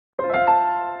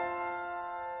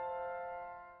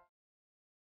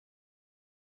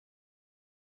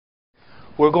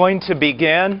We're going to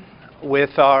begin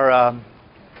with our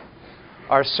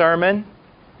sermon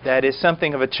that is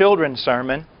something of a children's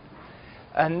sermon.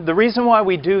 And the reason why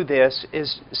we do this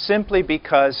is simply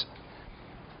because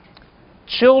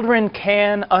children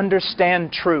can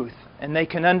understand truth, and they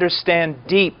can understand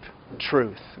deep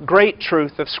truth, great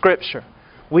truth of Scripture.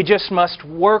 We just must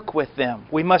work with them.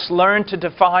 We must learn to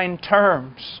define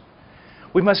terms.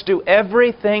 We must do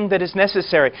everything that is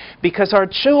necessary because our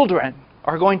children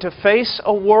are going to face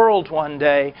a world one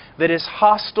day that is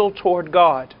hostile toward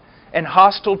God and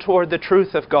hostile toward the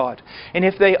truth of God. And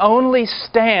if they only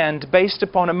stand based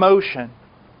upon emotion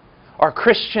or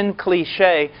Christian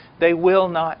cliche, they will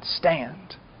not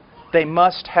stand. They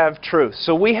must have truth.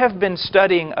 So we have been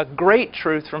studying a great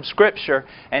truth from Scripture,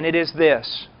 and it is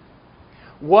this.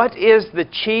 What is the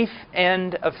chief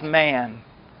end of man?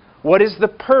 What is the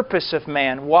purpose of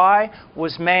man? Why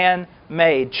was man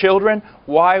made? Children,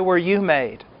 why were you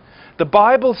made? The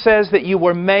Bible says that you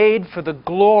were made for the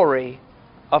glory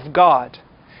of God.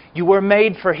 You were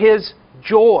made for His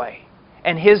joy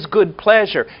and His good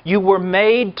pleasure. You were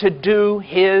made to do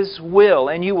His will.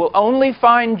 And you will only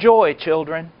find joy,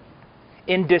 children,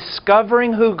 in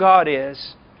discovering who God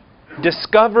is,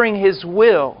 discovering His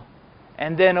will,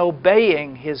 and then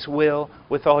obeying His will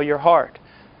with all your heart.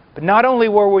 But not only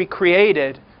were we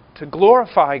created to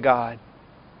glorify God,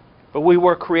 but we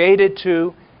were created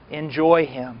to enjoy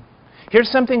Him.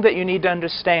 Here's something that you need to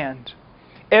understand.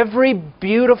 Every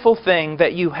beautiful thing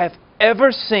that you have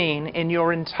ever seen in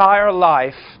your entire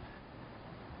life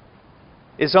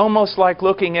is almost like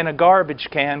looking in a garbage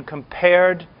can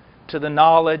compared to the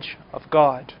knowledge of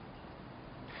God.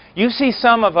 You see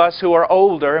some of us who are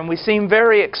older and we seem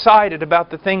very excited about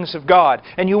the things of God,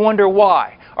 and you wonder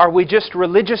why. Are we just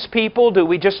religious people? Do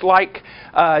we just like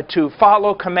to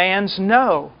follow commands?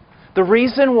 No. The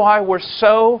reason why we're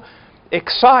so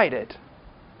excited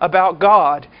about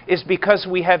God is because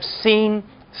we have seen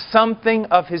something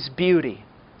of His beauty,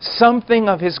 something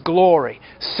of His glory,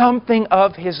 something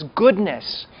of His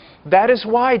goodness. That is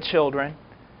why, children,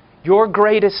 your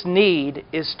greatest need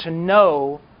is to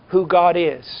know who God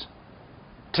is,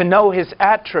 to know His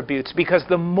attributes, because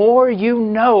the more you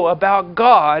know about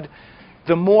God,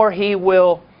 the more He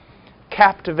will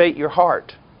captivate your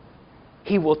heart.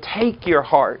 He will take your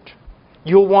heart.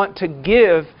 You'll want to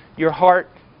give your heart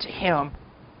to Him.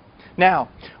 Now,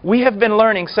 we have been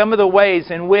learning some of the ways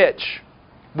in which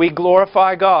we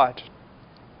glorify God.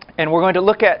 And we're going to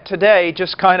look at today,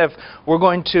 we're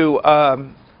going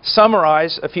to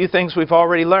summarize a few things we've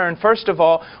already learned. First of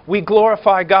all, we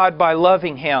glorify God by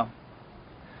loving Him.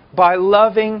 By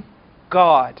loving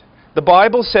God. The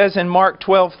Bible says in Mark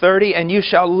 12:30, "And you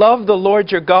shall love the Lord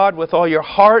your God with all your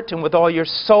heart and with all your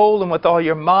soul and with all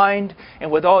your mind and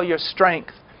with all your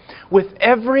strength." With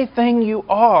everything you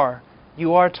are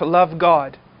to love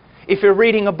God. If you're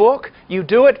reading a book, you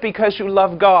do it because you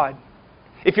love God.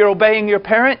 If you're obeying your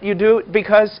parent, you do it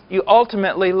because you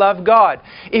ultimately love God.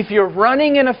 If you're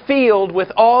running in a field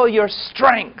with all your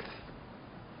strength,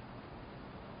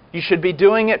 you should be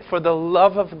doing it for the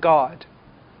love of God,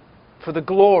 for the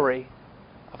glory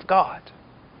of God.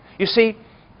 You see,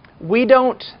 we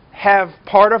don't have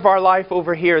part of our life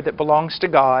over here that belongs to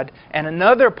God and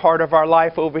another part of our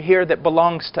life over here that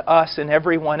belongs to us and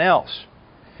everyone else.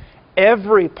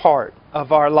 Every part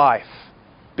of our life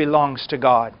belongs to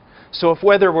God. So if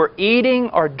whether we're eating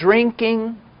or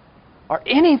drinking or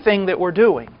anything that we're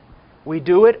doing, we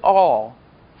do it all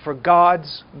for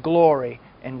God's glory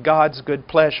and God's good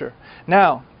pleasure.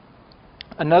 Now,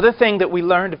 another thing that we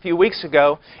learned a few weeks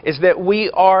ago is that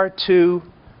we are to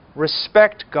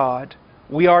respect God.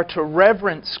 We are to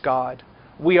reverence God.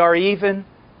 We are even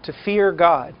to fear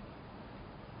God.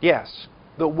 Yes,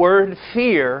 the word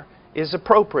fear is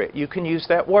appropriate. You can use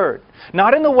that word.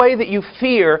 Not in the way that you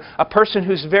fear a person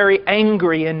who's very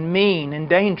angry and mean and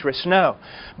dangerous, no.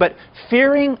 But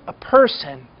fearing a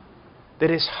person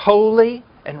that is holy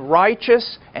and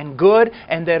righteous and good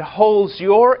and that holds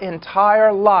your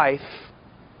entire life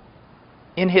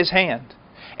in His hand.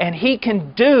 And He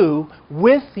can do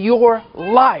with your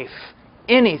life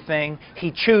anything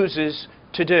He chooses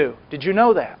to do. Did you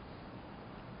know that?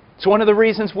 It's one of the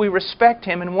reasons we respect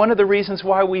Him, and one of the reasons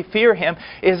why we fear Him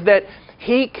is that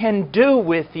He can do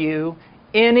with you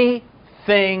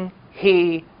anything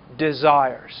He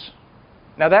desires.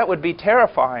 Now that would be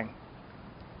terrifying,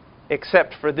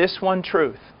 except for this one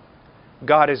truth.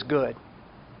 God is good.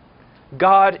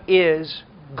 God is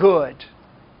good.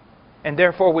 And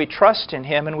therefore we trust in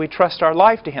Him and we trust our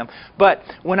life to Him. But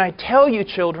when I tell you,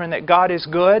 children, that God is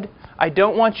good, I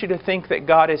don't want you to think that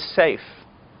God is safe.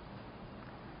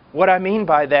 What I mean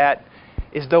by that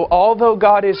is although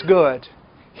God is good,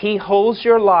 He holds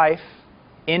your life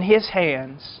in His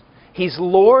hands. He's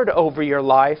Lord over your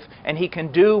life, and He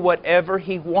can do whatever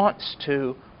He wants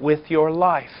to with your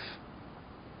life.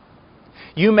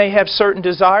 You may have certain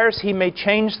desires. He may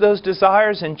change those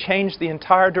desires and change the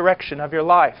entire direction of your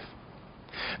life.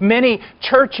 Many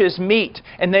churches meet,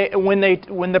 and when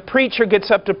the preacher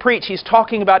gets up to preach, he's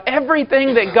talking about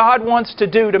everything that God wants to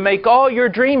do to make all your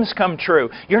dreams come true.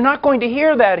 You're not going to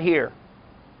hear that here.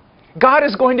 God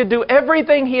is going to do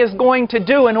everything He is going to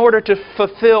do in order to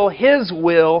fulfill His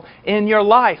will in your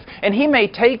life. And He may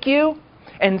take you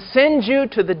and send you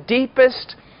to the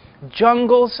deepest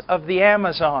jungles of the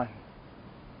Amazon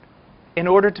in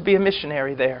order to be a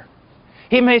missionary there.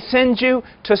 He may send you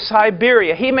to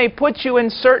Siberia. He may put you in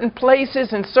certain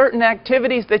places and certain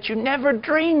activities that you never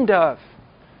dreamed of.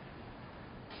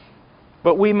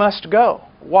 But we must go.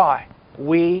 Why?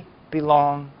 We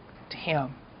belong to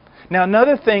Him. Now,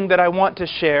 another thing that I want to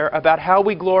share about how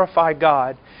we glorify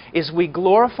God is we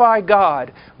glorify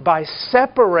God by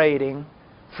separating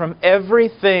from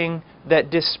everything that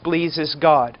displeases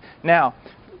God. Now,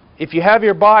 if you have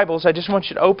your Bibles, I just want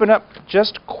you to open up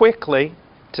just quickly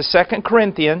to 2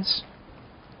 Corinthians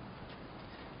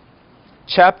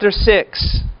chapter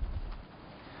 6,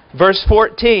 verse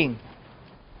 14.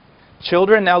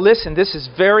 Children, now listen, this is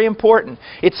very important.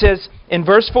 It says in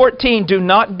verse 14, "Do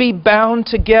not be bound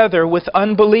together with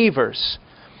unbelievers.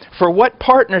 For what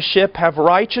partnership have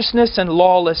righteousness and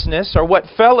lawlessness, or what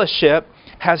fellowship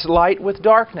has light with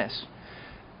darkness?"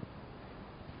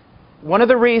 One of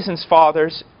the reasons,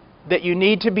 fathers, that you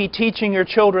need to be teaching your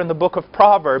children the book of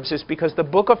Proverbs is because the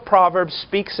book of Proverbs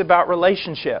speaks about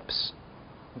relationships.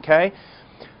 Okay?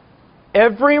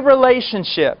 Every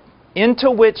relationship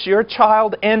into which your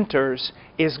child enters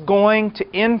is going to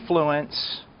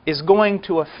influence, is going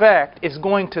to affect, is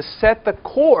going to set the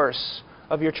course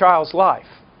of your child's life.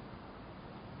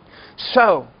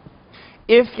 So,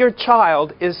 if your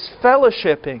child is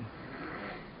fellowshipping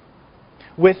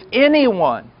with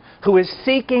anyone who is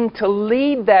seeking to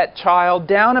lead that child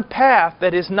down a path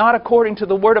that is not according to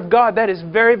the Word of God, that is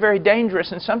very, very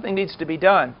dangerous, and something needs to be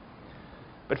done.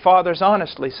 But fathers,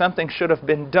 honestly, something should have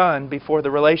been done before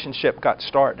the relationship got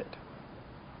started.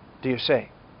 Do you see?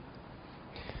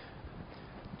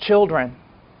 Children,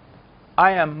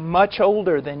 I am much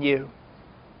older than you.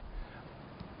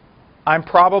 I'm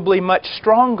probably much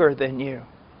stronger than you.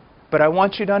 But I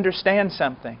want you to understand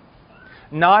something.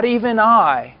 Not even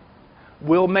I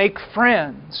will make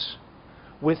friends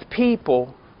with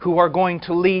people who are going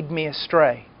to lead me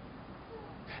astray.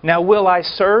 Now, will I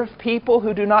serve people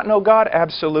who do not know God?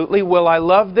 Absolutely. Will I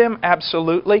love them?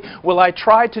 Absolutely. Will I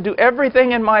try to do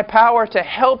everything in my power to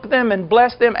help them and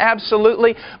bless them?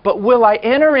 Absolutely. But will I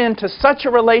enter into such a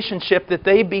relationship that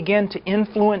they begin to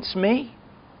influence me?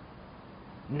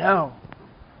 No.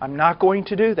 I'm not going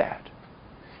to do that.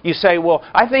 You say, well,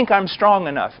 I think I'm strong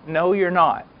enough. No, you're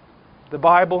not. The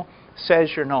Bible says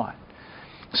you're not.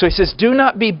 So he says, do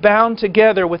not be bound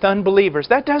together with unbelievers.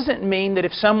 That doesn't mean that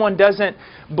if someone doesn't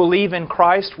believe in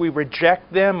Christ, we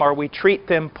reject them or we treat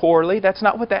them poorly. That's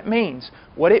not what that means.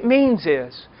 What it means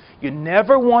is you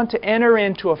never want to enter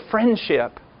into a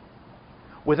friendship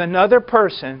with another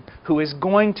person who is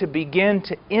going to begin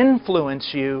to influence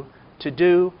you to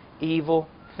do evil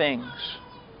things,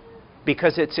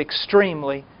 because it's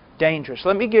extremely dangerous.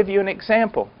 Let me give you an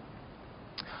example.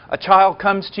 A child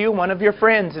comes to you, one of your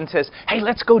friends, and says, hey,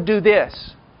 let's go do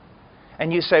this.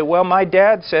 And you say, well, my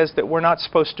dad says that we're not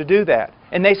supposed to do that.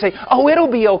 And they say, oh, it'll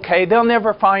be okay. They'll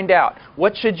never find out.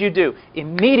 What should you do?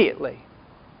 Immediately,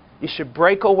 you should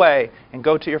break away and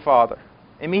go to your father.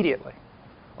 Immediately.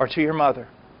 Or to your mother.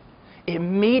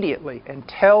 Immediately. And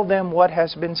tell them what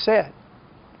has been said.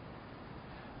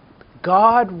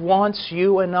 God wants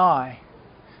you and I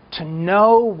to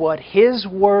know what His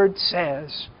Word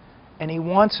says. And He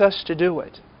wants us to do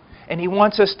it. And He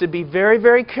wants us to be very,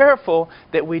 very careful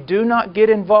that we do not get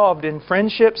involved in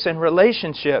friendships and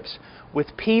relationships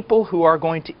with people who are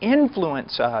going to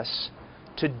influence us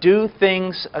to do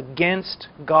things against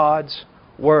God's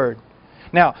Word.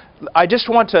 Now, I just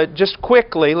want to,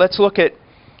 quickly, let's look at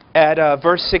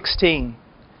verse 16.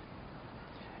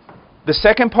 The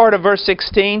second part of verse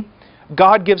 16,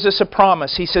 God gives us a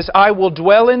promise. He says, I will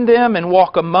dwell in them and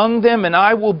walk among them, and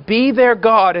I will be their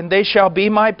God, and they shall be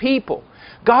my people.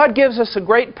 God gives us a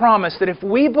great promise that if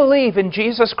we believe in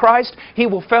Jesus Christ, He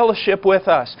will fellowship with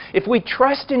us. If we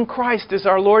trust in Christ as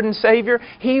our Lord and Savior,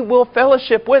 He will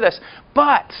fellowship with us.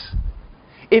 But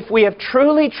if we have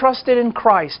truly trusted in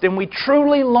Christ and we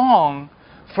truly long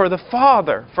for the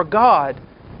Father, for God,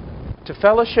 to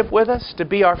fellowship with us, to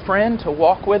be our friend, to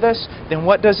walk with us, then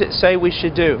what does it say we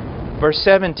should do? Verse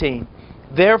 17,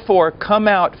 Therefore come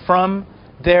out from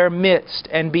their midst,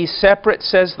 and be separate,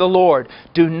 says the Lord.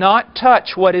 Do not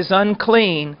touch what is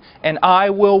unclean, and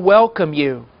I will welcome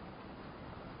you.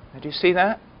 Did you see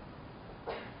that?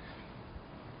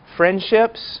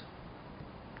 Friendships,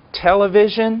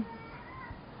 television,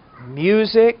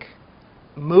 music,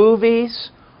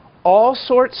 movies, all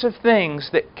sorts of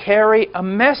things that carry a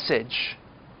message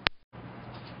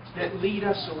that lead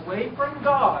us away from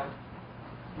God,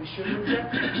 we should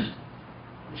reject it.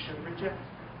 We should reject it.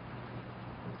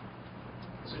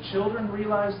 So children,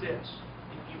 realize this.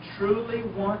 If you truly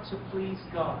want to please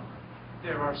God,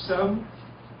 there are some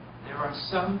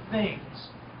things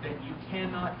that you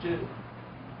cannot do.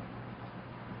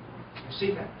 You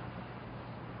see that?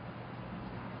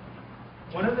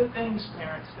 One of the things,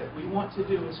 parents, that we want to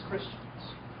do as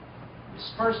Christians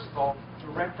is, first of all,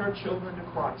 direct our children to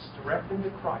Christ. Direct them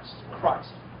to Christ.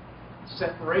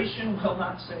 Separation will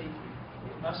not save you.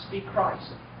 It must be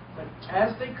Christ. But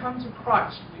as they come to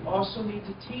Christ, we also need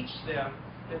to teach them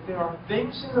that there are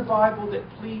things in the Bible that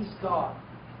please God.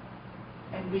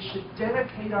 And we should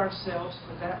dedicate ourselves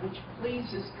to that which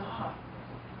pleases God.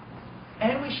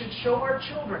 And we should show our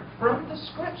children from the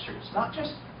Scriptures, not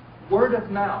just word of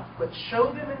mouth, but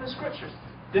show them in the Scriptures.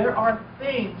 There are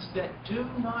things that do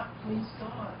not please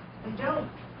God. They don't.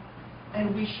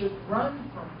 And we should run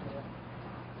from them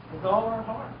with all our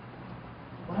heart.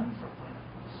 Run from them.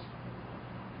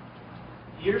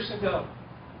 Years ago,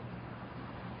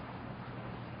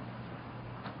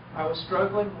 I was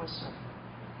struggling with some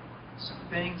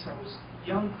things. I was a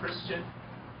young Christian,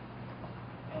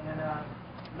 and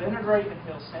Leonard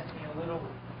Ravenhill sent me a little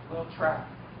tract.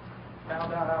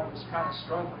 Found out I was kind of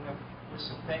struggling with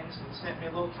some things, and sent me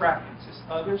a little tract. It says,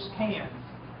 "Others can,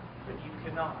 but you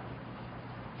cannot."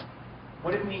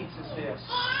 What it means is this: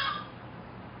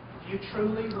 if you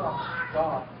truly want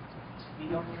God to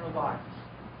be on your life,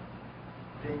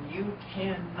 then you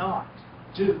cannot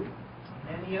do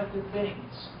many of the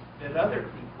things that other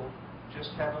people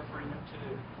just have a freedom to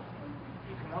do.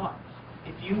 You cannot.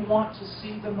 If you want to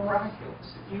see the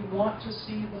miraculous, if you want to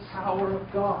see the power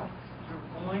of God,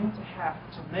 you're going to have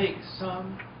to make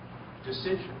some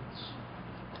decisions.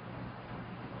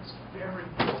 It's very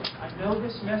important. I know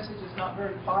this message is not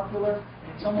very popular,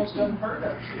 and it's almost unheard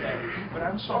of today, but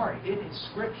I'm sorry, it is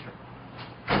Scripture.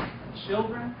 And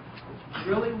children, if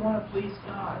you really want to please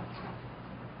God,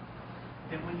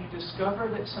 then when you discover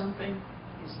that something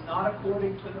is not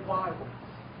according to the Bible,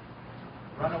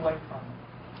 run away from it.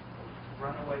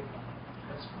 Run away from it.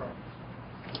 Let's pray.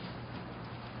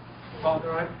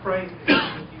 Father, I pray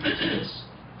that you would use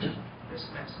this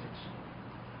message,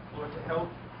 Lord, to help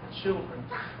the children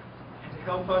and to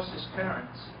help us as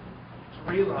parents to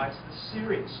realize the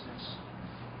seriousness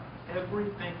of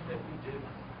everything that we do,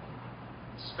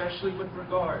 especially with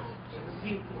regard to the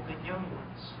people, the young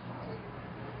ones,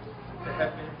 that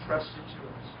have been entrusted to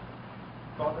us.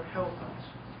 Father, help us.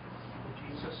 In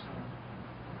Jesus' name.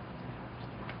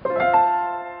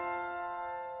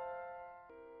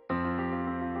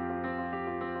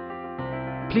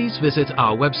 Please visit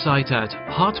our website at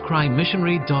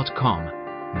heartcrymissionary.com.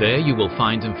 There you will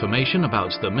find information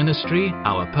about the ministry,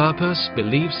 our purpose,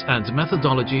 beliefs and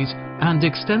methodologies, and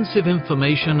extensive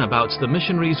information about the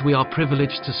missionaries we are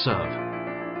privileged to serve.